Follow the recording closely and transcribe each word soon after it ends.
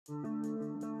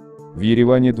В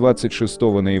Ереване 26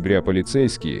 ноября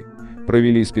полицейские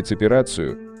провели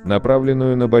спецоперацию,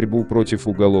 направленную на борьбу против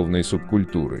уголовной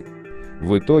субкультуры.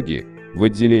 В итоге, в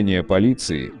отделение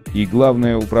полиции и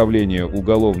Главное управление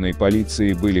уголовной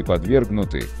полиции были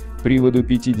подвергнуты приводу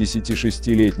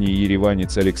 56-летний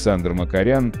ереванец Александр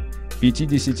Макарян,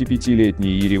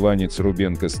 55-летний ереванец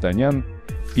Рубен Костанян,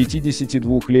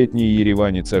 52-летний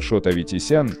ереванец Ашот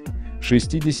Аветисян,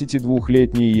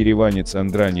 62-летний ереванец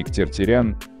Андраник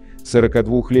Тертерян,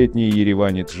 42-летний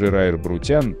ереванец Жираир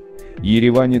Брутян,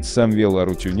 ереванец Самвел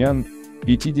Арутюнян,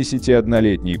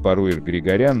 51-летний Паруир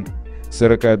Григорян,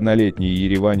 41-летний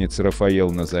ереванец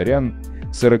Рафаэл Назарян,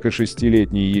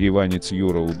 46-летний ереванец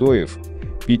Юра Удоев,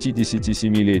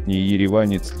 57-летний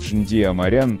ереванец Джнди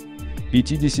Амарян,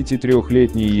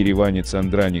 53-летний ереванец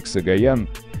Андраник Сагаян,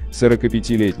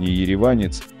 45-летний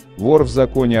ереванец, вор в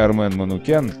законе Армен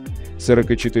Манукян,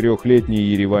 44-летний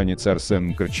ереванец Арсен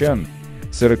Мкрчан,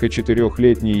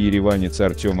 44-летний ереванец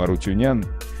Артем Арутюнян,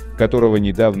 которого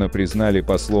недавно признали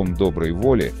послом доброй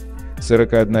воли,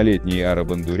 41-летний Ара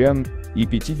Бандурян и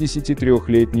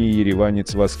 53-летний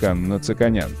ереванец Васкан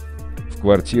Нацаканян. В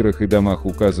квартирах и домах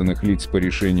указанных лиц по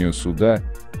решению суда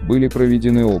были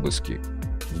проведены обыски.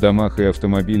 В домах и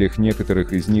автомобилях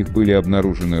некоторых из них были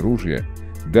обнаружены ружья,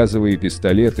 газовые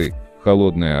пистолеты,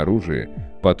 холодное оружие,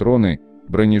 патроны,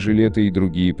 бронежилеты и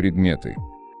другие предметы.